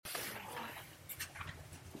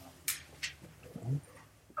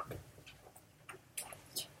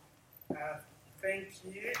Thank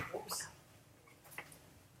you. Oops.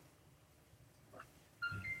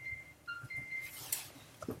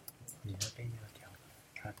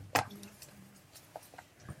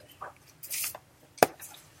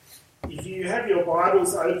 If you have your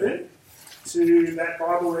Bibles open to that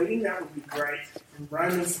Bible reading, that would be great. From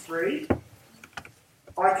Romans 3.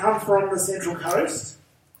 I come from the Central Coast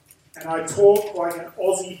and I talk like an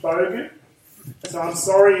Aussie bogan. So I'm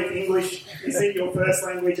sorry if English isn't your first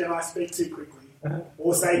language and I speak too quickly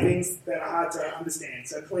or say things that are hard to understand.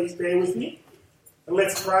 So please bear with me. But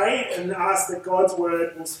let's pray and ask that God's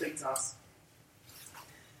word will speak to us.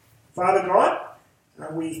 Father God,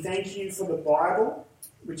 we thank you for the Bible,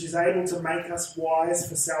 which is able to make us wise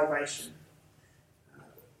for salvation.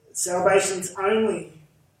 Salvation is only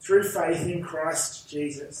through faith in Christ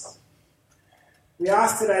Jesus. We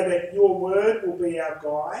ask today that your word will be our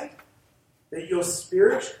guide, that your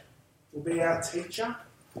Spirit will be our teacher,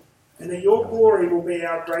 and that your glory will be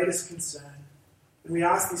our greatest concern. And we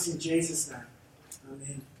ask this in Jesus' name.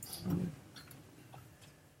 Amen.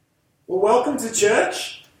 Well, welcome to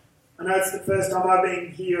church. I know it's the first time I've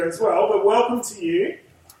been here as well, but welcome to you.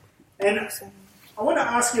 And I want to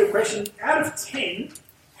ask you a question. Out of 10,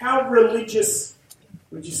 how religious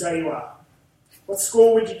would you say you are? What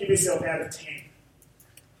score would you give yourself out of 10?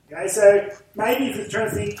 Okay, so maybe if you're trying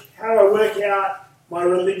to think, how do I work out my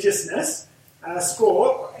religiousness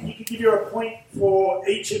score, you could give you a point for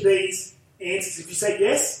each of these answers. If you say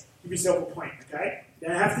yes, give yourself a point, okay? You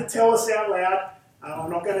don't have to tell us out loud.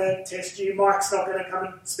 I'm not going to test you. Mike's not going to come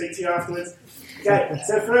and speak to you afterwards. Okay,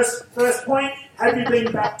 so first point, have you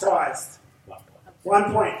been baptised?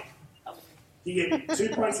 1 point. You get 2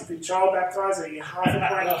 points if you're child baptised, or you get half a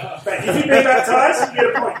point. But if you've been baptised, you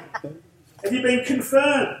get a point. Have you been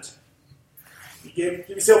confirmed? You give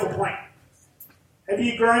yourself a point. Have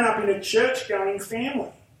you grown up in a church-going family?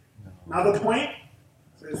 Another point.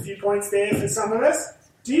 So there's a few points there for some of us.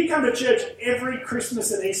 Do you come to church every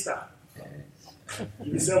Christmas and Easter?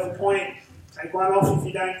 Give yourself a point. Take one off if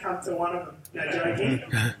you don't come to one of them. No joking.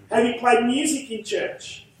 Have you played music in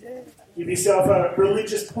church? Give yourself a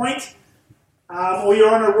religious point. Or you're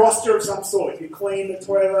on a roster of some sort. You clean the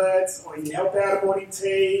toilets, or you help out at morning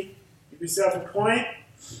tea. Give yourself a point.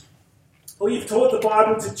 Or you've taught the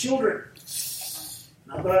Bible to children.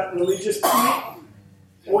 Another religious point.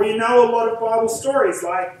 Or you know a lot of Bible stories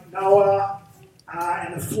like Noah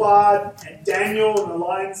and the flood and Daniel and the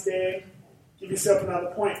lion's den. Give yourself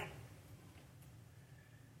another point.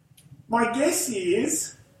 My guess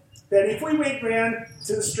is that if we went round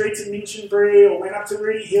to the streets of Minchinbury or went up to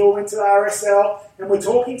Rudy Hill, went to the RSL, and we're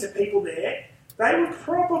talking to people there, they would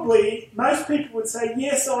probably, most people would say,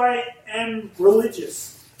 yes, I am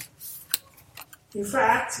religious. In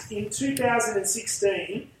fact, in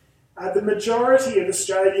 2016, the majority of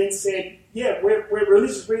Australians said, yeah, we're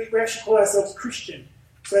religious, we actually call ourselves Christian.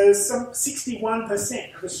 So there's some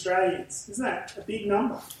 61% of Australians, isn't that a big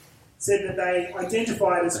number, said that they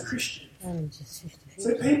identified as Christian.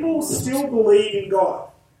 So people still believe in God.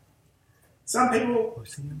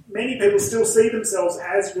 Many people still see themselves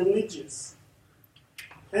as religious.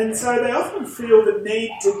 And so they often feel the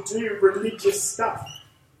need to do religious stuff,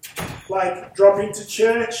 like drop into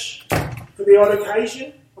church for the odd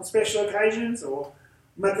occasion, on special occasions, or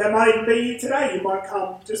that might even be you today. You might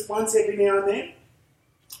come just once every now and then.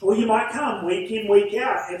 Or you might come week in, week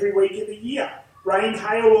out, every week of the year, rain,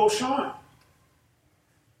 hail or shine.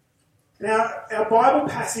 Now, our Bible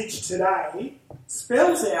passage today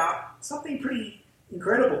spells out something pretty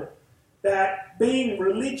incredible, that being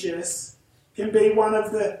religious can be one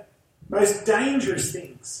of the most dangerous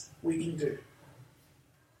things we can do.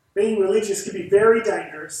 Being religious can be very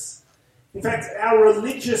dangerous. In fact, our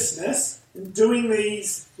religiousness and doing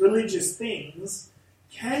these religious things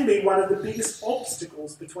can be one of the biggest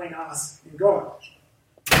obstacles between us and God.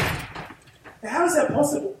 Now, how is that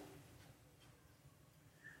possible?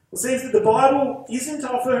 Well, it seems that the Bible isn't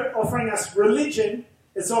offering us religion,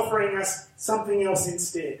 it's offering us something else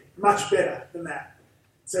instead, much better than that.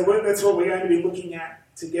 So that's what we're going to be looking at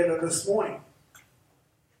together this morning.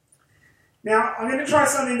 Now, I'm going to try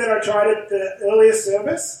something that I tried at the earlier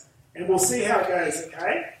service, and we'll see how it goes,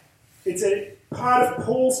 okay? It's a part of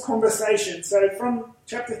Paul's conversation. So from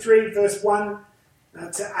chapter 3, verse 1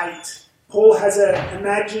 to 8, Paul has an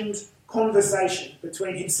imagined conversation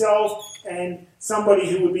between himself and somebody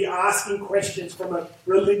who would be asking questions from a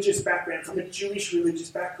religious background, from a Jewish religious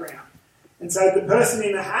background. And so the person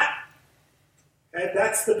in the hat, okay,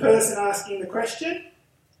 that's the person asking the question.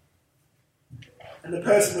 And the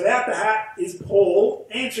person without the hat is Paul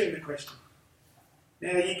answering the question.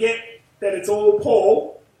 Now you get that it's all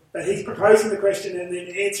Paul, But he's proposing the question and then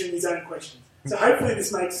answering his own questions. So hopefully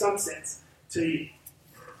this makes some sense to you.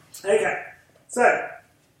 Okay, so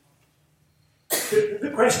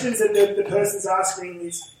the questions that the person's asking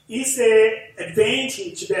is there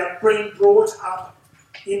advantage about being brought up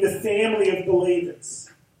in the family of believers,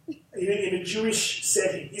 in a Jewish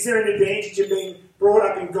setting? Is there an advantage of being brought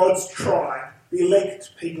up in God's tribe, the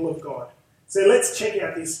elect people of God? So let's check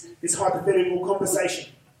out this hypothetical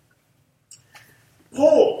conversation.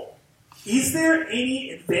 Paul, is there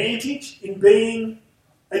any advantage in being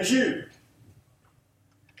a Jew?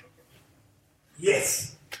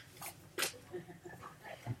 Yes.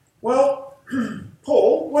 Well,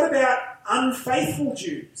 Paul, what about unfaithful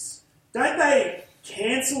Jews? Don't they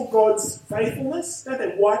cancel God's faithfulness? Don't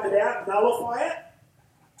they wipe it out, nullify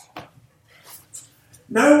it?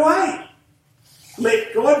 No way.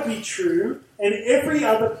 Let God be true and every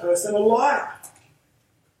other person a liar.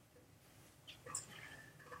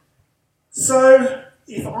 So,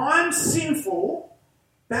 if I'm sinful,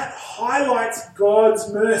 that highlights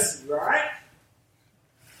God's mercy, right?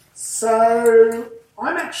 So,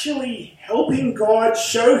 I'm actually helping God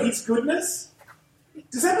show his goodness.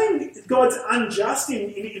 Does that mean God's unjust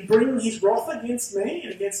in bringing his wrath against me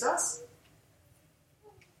and against us?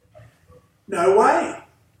 No way.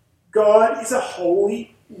 God is a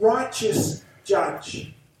holy, righteous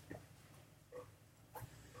judge.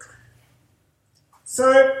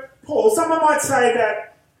 So, Paul, someone might say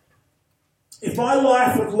that if my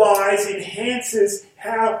life of lies enhances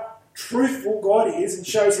how truthful God is and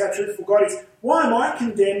shows how truthful God is, why am I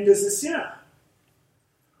condemned as a sinner?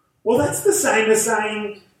 Well, that's the same as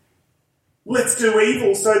saying, let's do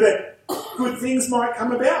evil so that good things might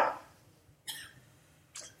come about.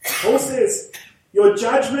 Paul says, your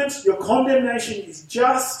judgment, your condemnation is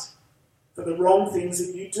just for the wrong things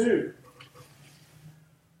that you do.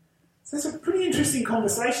 So it's a pretty interesting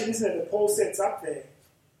conversation, isn't it, that Paul sets up there.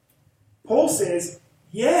 Paul says,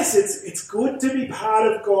 yes, it's good to be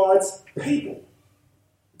part of God's people.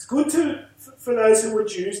 It's good for those who are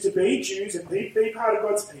Jews to be Jews and be part of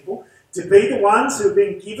God's people, to be the ones who have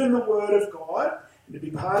been given the word of God and to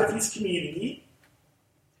be part of his community.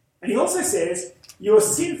 And he also says, your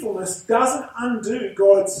sinfulness doesn't undo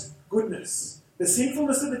God's goodness. The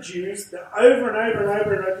sinfulness of the Jews, that over and over and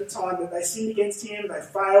over and over time that they sinned against him, they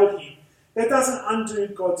failed him, that doesn't undo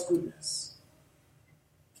God's goodness.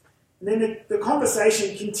 And then the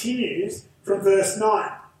conversation continues from verse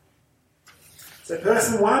 9. So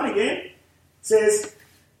person 1 again says,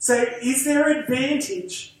 so is there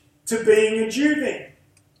advantage to being a Jew then?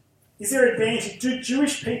 Is there advantage? Do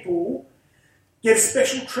Jewish people get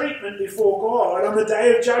special treatment before God on the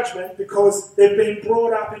day of judgment because they've been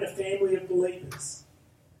brought up in a family of believers?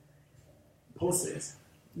 Paul says,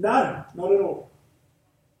 no, not at all.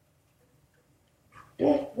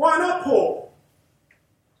 Well, why not, Paul?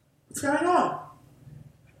 What's going on?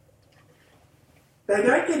 They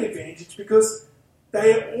don't get advantage because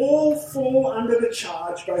they all fall under the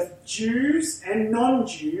charge, both Jews and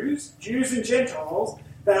non-Jews, Jews and Gentiles,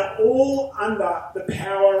 they're all under the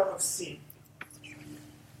power of sin.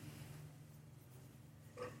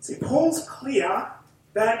 See, Paul's clear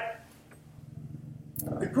that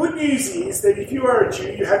the good news is that if you are a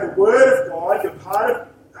Jew, you have the Word of God, you're part of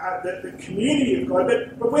the community of God,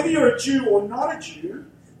 but whether you're a Jew or not a Jew,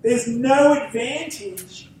 there's no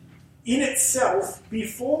advantage in itself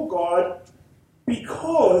before God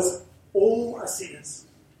because all are sinners.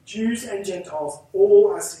 Jews and Gentiles, all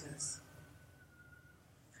are sinners.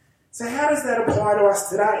 So how does that apply to us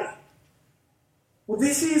today? Well,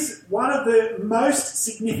 this is one of the most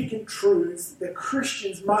significant truths that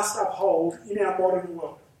Christians must uphold in our modern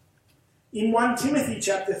world. In 1 Timothy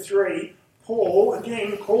chapter 3, Paul,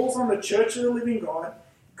 again, calls on the church of the living God,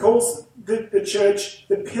 calls the church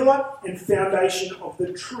the pillar and foundation of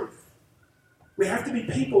the truth. We have to be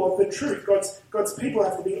people of the truth. God's people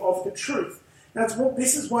have to be of the truth. Now,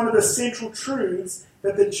 this is one of the central truths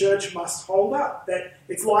that the church must hold up, that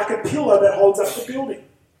it's like a pillar that holds up the building.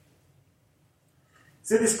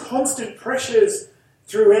 So there's constant pressures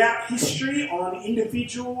throughout history on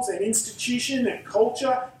individuals and institution and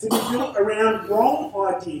culture to be built around wrong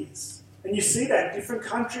ideas. And you see that in different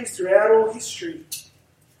countries throughout all history.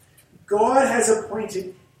 God has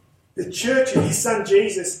appointed the church of his son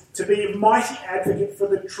Jesus to be a mighty advocate for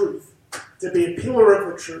the truth, to be a pillar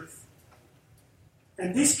of the truth.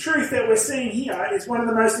 And this truth that we're seeing here is one of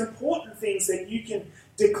the most important things that you can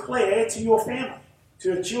declare to your family,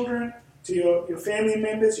 to your children, to your family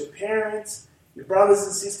members, your parents, your brothers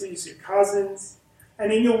and sisters, your cousins,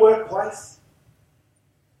 and in your workplace.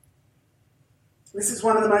 This is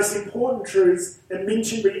one of the most important truths that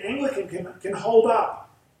Minchinbury Anglican can hold up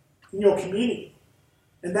in your community,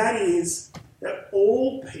 and that is that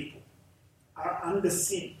all people are under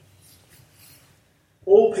sin.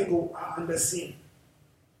 All people are under sin.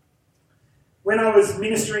 When I was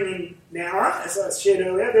ministering in Nowra, as I shared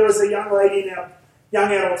earlier, there was a young lady in our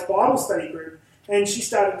young adults Bible study group, and she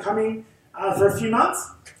started coming for a few months.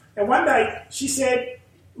 And one day she said,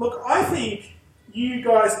 "Look, I think you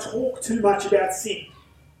guys talk too much about sin."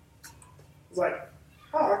 I was like,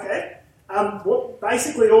 "Oh, okay."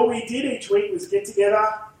 Basically, all we did each week was get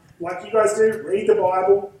together, like you guys do, read the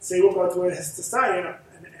Bible, see what God's Word has to say,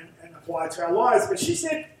 and apply it to our lives. But she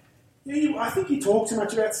said, "I think you talk too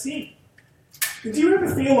much about sin." And do you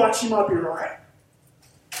ever feel like she might be right?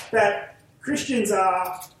 That Christians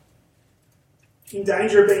are in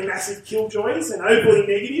danger of being massive killjoys and overly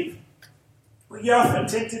negative? You're often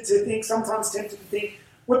sometimes tempted to think,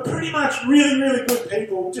 we're pretty much really, really good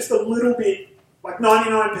people, just a little bit, like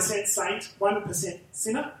 99% saint, 1%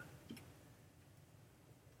 sinner.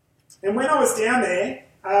 And when I was down there,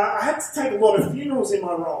 I had to take a lot of funerals in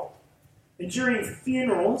my role. And during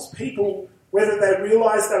funerals, people, whether they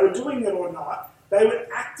realised they were doing it or not, they would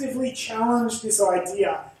actively challenge this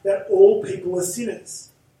idea that all people are sinners.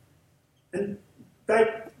 And they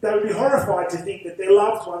would be horrified to think that their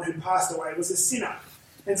loved one who passed away was a sinner.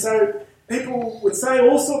 And so people would say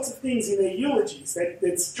all sorts of things in their eulogies.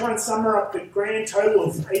 They'd try and sum up the grand total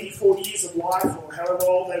of 84 years of life, or however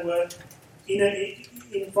old they were,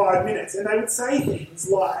 in 5 minutes. And they would say things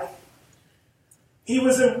like, he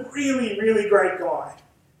was a really, really great guy.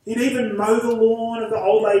 He'd even mow the lawn of the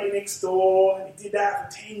old lady next door, and he did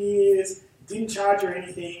that for 10 years, didn't charge her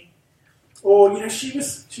anything. Or, she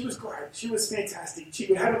was great, she was fantastic. She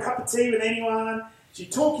would have a cup of tea with anyone,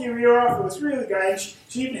 she'd talk your ear off, it was really great.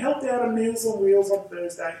 She even helped out on Meals on Wheels on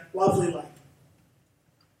Thursday, lovely lady.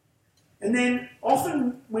 And then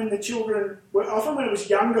often when it was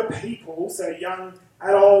younger people, so young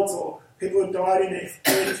adults or people who died in their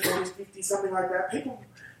 30s, 40s, 50s, something like that, people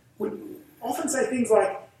would often say things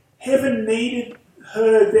like, heaven needed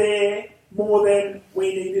her there more than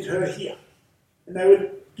we needed her here. And they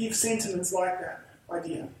would give sentiments like that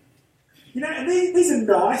idea. And these are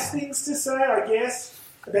nice things to say, I guess,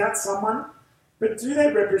 about someone, but do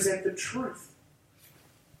they represent the truth?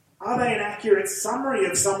 Are they an accurate summary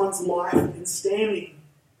of someone's life and standing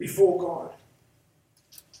before God?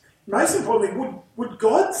 Most importantly, would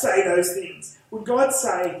God say those things? Would God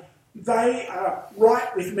say, they are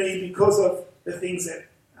right with me because of the things that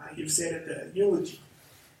you've said at the eulogy?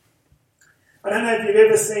 I don't know if you've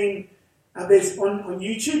ever seen, there's on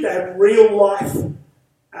YouTube, they have real-life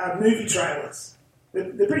movie trailers.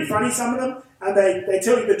 They're pretty funny, some of them, and they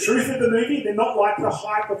tell you the truth of the movie. They're not like the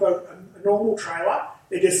hype of a normal trailer.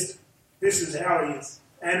 They're just, this is how it is.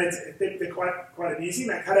 And they're quite amusing.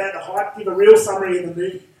 They cut out the hype, give a real summary of the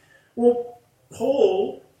movie. Well,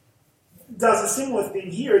 Paul does a similar thing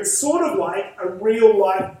here. It's sort of like a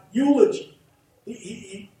real-life eulogy.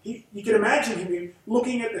 You can imagine him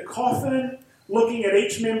looking at the coffin, looking at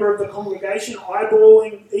each member of the congregation,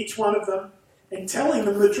 eyeballing each one of them, and telling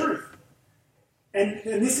them the truth. And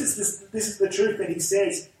this is the truth that he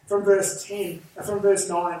says from verse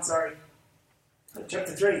 9,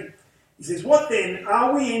 chapter 3. He says, "What then?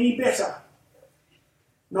 Are we any better?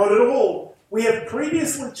 Not at all. We have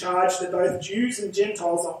previously charged that both Jews and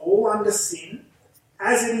Gentiles are all under sin,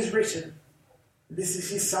 as it is written." This is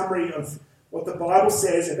his summary of what the Bible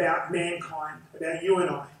says about mankind, about you and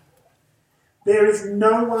I. "There is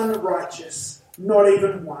no one righteous, not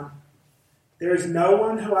even one. There is no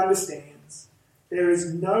one who understands. There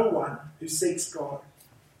is no one who seeks God.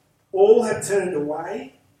 All have turned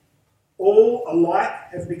away. All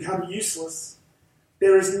alike have become useless.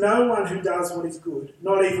 There is no one who does what is good,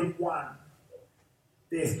 not even one.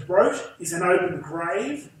 Their throat is an open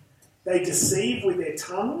grave. They deceive with their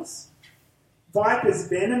tongues. Viper's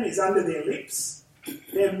venom is under their lips.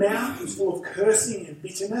 Their mouth is full of cursing and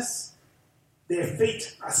bitterness. Their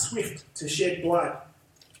feet are swift to shed blood.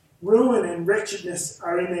 Ruin and wretchedness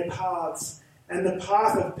are in their paths, and the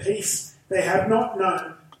path of peace they have not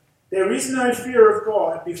known. There is no fear of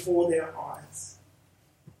God before their eyes."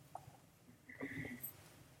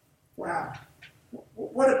 Wow.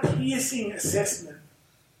 What a piercing assessment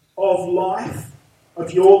of life,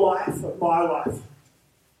 of your life, of my life.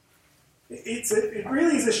 It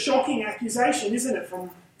really is a shocking accusation, isn't it,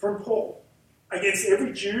 from Paul, against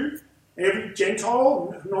every Jew, every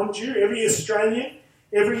Gentile, non-Jew, every Australian,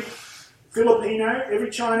 every Filipino, every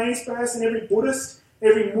Chinese person, every Buddhist,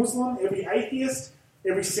 every Muslim, every atheist,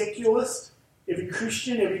 every secularist, every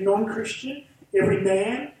Christian, every non-Christian, every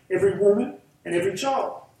man, every woman, and every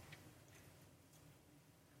child.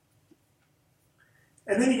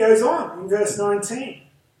 And then he goes on in verse 19.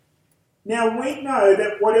 Now we know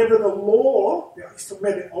that whatever the law, he's talking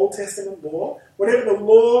about the Old Testament law, whatever the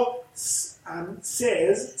law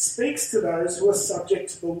says, speaks to those who are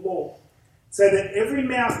subject to the law, so that every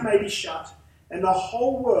mouth may be shut and the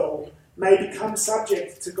whole world may become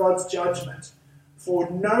subject to God's judgment. For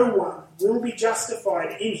no one will be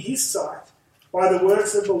justified in his sight by the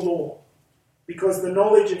works of the law, because the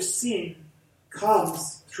knowledge of sin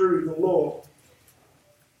comes through the law.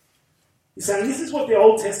 He's saying this is what the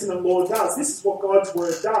Old Testament law does. This is what God's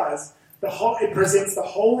word does. It presents the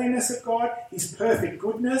holiness of God, his perfect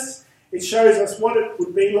goodness. It shows us what it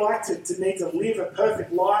would be like to need to live a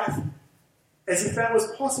perfect life, as if that was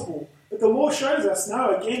possible. But the law shows us,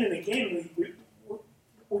 no, again and again,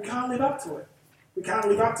 we can't live up to it. We can't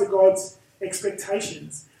live up to God's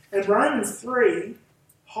expectations. And Romans 3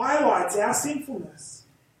 highlights our sinfulness,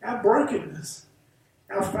 our brokenness,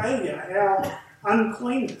 our failure, our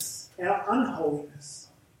uncleanness, our unholiness.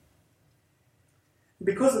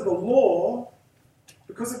 Because of the law,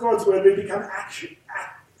 because of God's word, we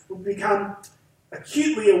become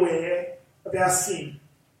acutely aware of our sin.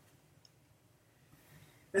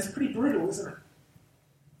 That's pretty brutal, isn't it?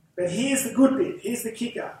 But here's the good bit, here's the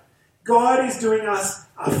kicker. God is doing us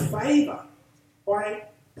a favour by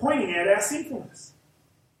pointing out our sinfulness.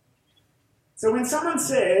 So when someone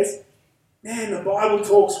says, man, the Bible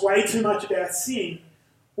talks way too much about sin,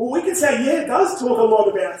 well, we can say, yeah, it does talk a lot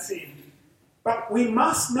about sin. But we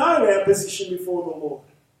must know our position before the Lord.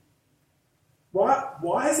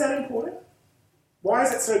 Why is that important? Why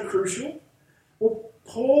is it so crucial? Well,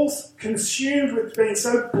 Paul's consumed with being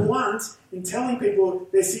so blunt in telling people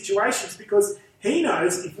their situations because he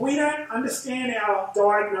knows if we don't understand our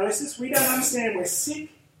diagnosis, we don't understand we're sick,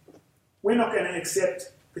 we're not going to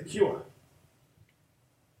accept the cure.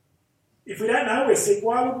 If we don't know we're sick,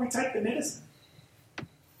 why would we take the medicine?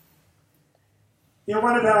 You know,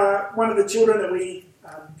 one of the children that we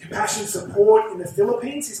compassion support in the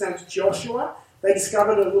Philippines, his name's Joshua. They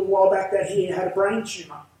discovered a little while back that he had a brain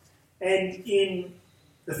tumour. And in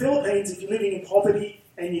the Philippines, if you're living in poverty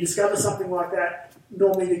and you discover something like that,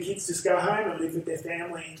 normally the kids just go home and live with their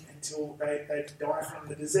family until they die from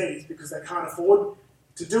the disease because they can't afford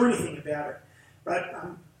to do anything about it. But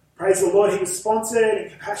praise the Lord, he was sponsored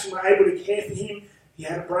and Compassion were able to care for him. He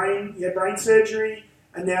had brain surgery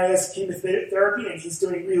and now he has chemotherapy and he's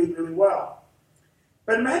doing really, really well.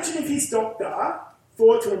 But imagine if his doctor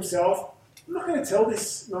thought to himself, I'm not going to tell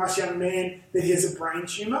this nice young man that he has a brain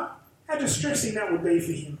tumour. How distressing that would be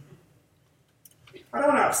for him. I don't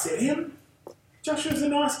want to upset him. Joshua's a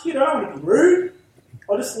nice kid. I don't want to be rude.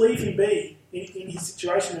 I'll just leave him be in his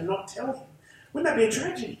situation and not tell him. Wouldn't that be a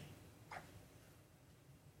tragedy?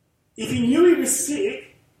 If he knew he was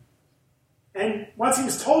sick, and once he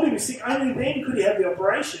was told he was sick, only then could he have the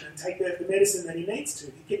operation and take the medicine that he needs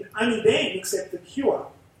to. He can only then accept the cure.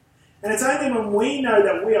 And it's only when we know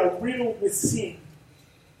that we are riddled with sin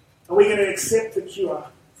are we going to accept the cure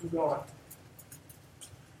from God.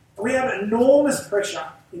 And we have enormous pressure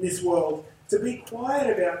in this world to be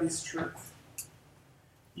quiet about this truth.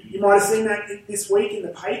 You might have seen that this week in the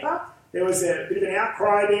paper. There was a bit of an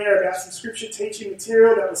outcry there about some scripture teaching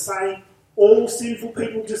material that was saying all sinful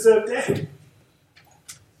people deserve death.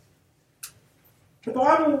 The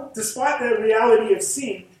Bible, despite the reality of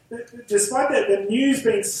sin, despite the news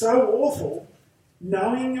being so awful,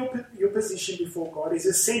 knowing your position before God is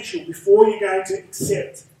essential before you're going to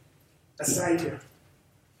accept a Saviour.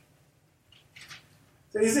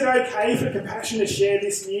 So is it okay for Compassion to share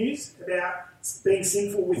this news about being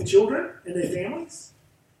sinful with children and their families?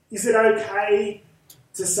 Is it okay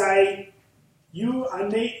to say you're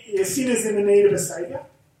sinners in the need of a Saviour?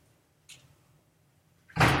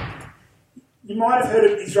 You might have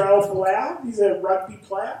heard of Israel Folau. He's a rugby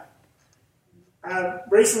player.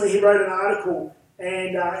 Recently he wrote an article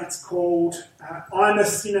and it's called I'm a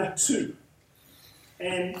Sinner Too.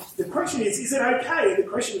 And the question is it okay? The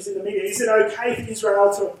question was in the media, is it okay for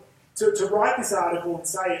Israel to write this article and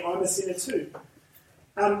say, I'm a sinner too?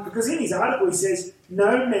 Because in his article he says,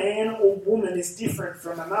 no man or woman is different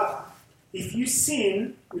from another. If you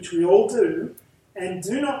sin, which we all do, and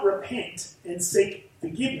do not repent and seek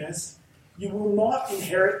forgiveness, you will not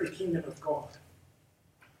inherit the kingdom of God.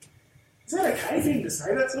 Is that okay for him to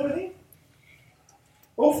say that sort of thing?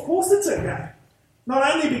 Well, of course it's okay.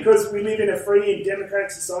 Not only because we live in a free and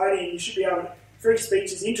democratic society and you should be able to, free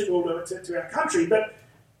speech is integral to our country, but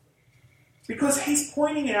because he's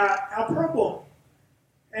pointing out our problem.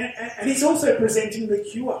 And he's also presenting the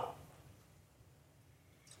cure.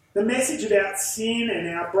 The message about sin and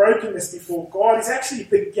our brokenness before God is actually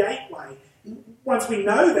the gateway. once we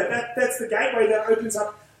know that's the gateway that opens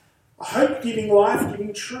up a hope-giving,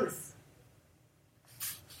 life-giving truth.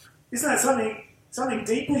 Isn't that something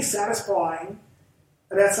deeply satisfying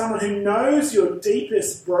about someone who knows your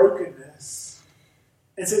deepest brokenness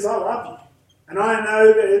and says, I love you. And I know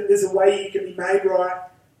that there's a way you can be made right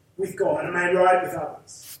with God and made right with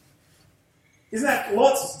others. Isn't that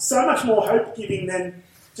so much more hope-giving than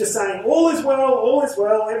just saying, all is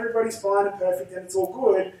well, everybody's fine and perfect and it's all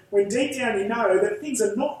good, when deep down you know that things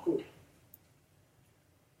are not good.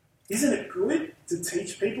 Isn't it good to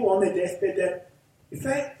teach people on their deathbed that if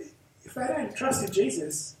they don't trust in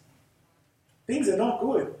Jesus, things are not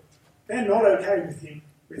good. They're not okay with him,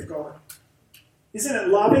 with God. Isn't it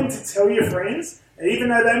loving to tell your friends, that even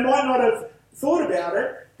though they might not have thought about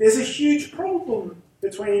it, there's a huge problem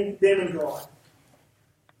between them and God?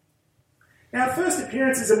 Now, at first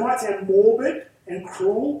appearances, it might sound morbid and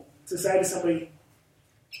cruel to say to somebody,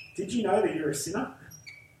 did you know that you're a sinner?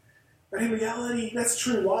 But in reality, that's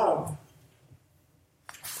true love.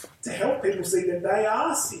 To help people see that they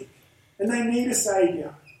are sick and they need a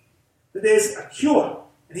saviour. That there's a cure,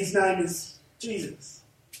 and his name is Jesus.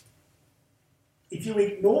 If you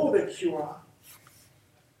ignore the cure,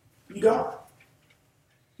 you die.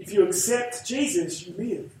 If you accept Jesus, you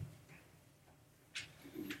live.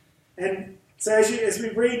 And so as we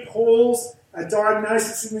read Paul's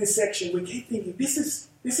diagnosis in this section, we keep thinking, this is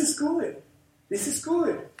good. This is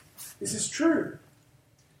good. This is true.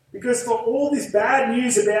 Because for all this bad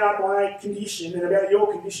news about my condition and about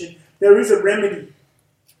your condition, there is a remedy.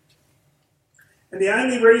 And the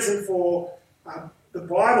only reason for the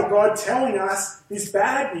Bible, God telling us this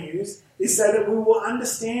bad news, is so that we will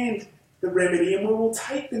understand the remedy and we will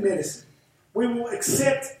take the medicine. We will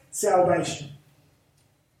accept salvation,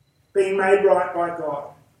 being made right by God,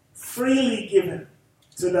 freely given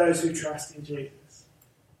to those who trust in Jesus.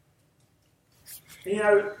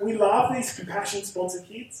 And, we love these compassion-sponsored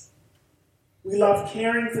kids. We love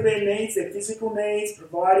caring for their needs, their physical needs,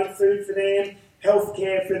 providing food for them, health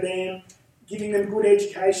care for them, giving them good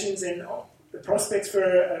educations and the prospects for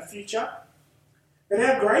a future. But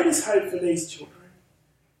our greatest hope for these children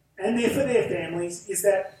and for their families is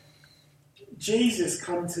that Jesus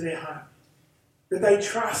come to their home, that they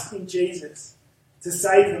trust in Jesus to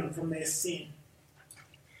save them from their sin.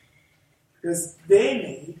 Because their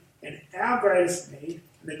need and our greatest need,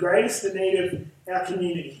 and the greatest need of our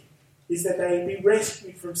community, is that they be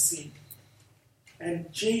rescued from sin.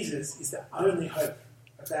 And Jesus is the only hope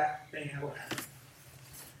of that being able to happen.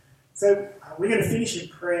 So we're going to finish in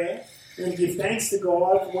prayer. We're going to give thanks to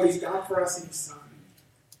God for what he's done for us in his Son.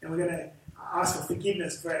 And we're going to ask for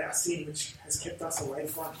forgiveness for our sin, which has kept us away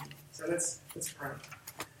from him. So let's pray.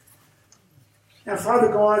 Now,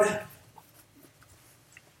 Father God,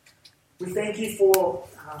 we thank you for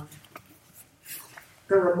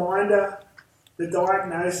the reminder, the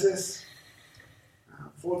diagnosis,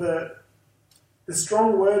 for the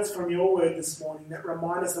strong words from your word this morning that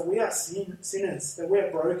remind us that we are sinners, that we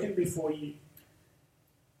are broken before you.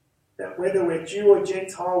 That whether we're Jew or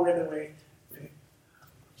Gentile, whether we're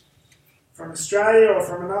from Australia or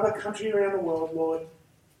from another country around the world, Lord,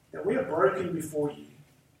 that we are broken before you,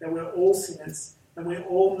 that we're all sinners and we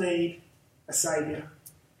all need a saviour.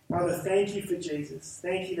 Father, thank you for Jesus.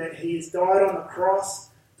 Thank you that he has died on the cross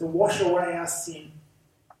to wash away our sin.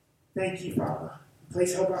 Thank you, Father.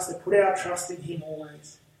 Please help us to put our trust in him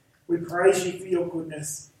always. We praise you for your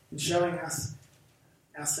goodness in showing us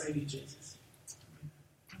our Saviour Jesus.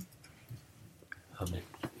 Amen.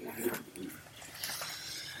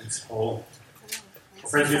 Thanks, Paul. Well,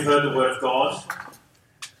 friends, we've heard the word of God,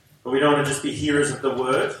 but we don't want to just be hearers of the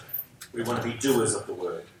word. We want to be doers of the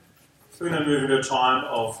word. So we're going to move into a time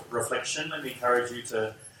of reflection. Let me encourage you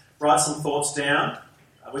to write some thoughts down.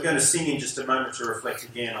 We're going to sing in just a moment to reflect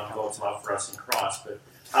again on God's love for us in Christ. But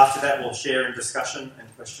after that, we'll share in discussion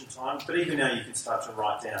and question time. But even now, you can start to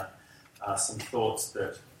write down some thoughts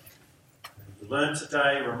that you learned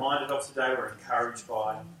today, reminded of today, or encouraged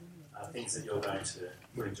by things that you're going to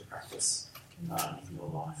put into practice in your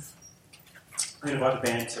life. I'm going to invite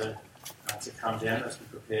the band to come down as we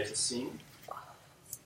prepare to sing.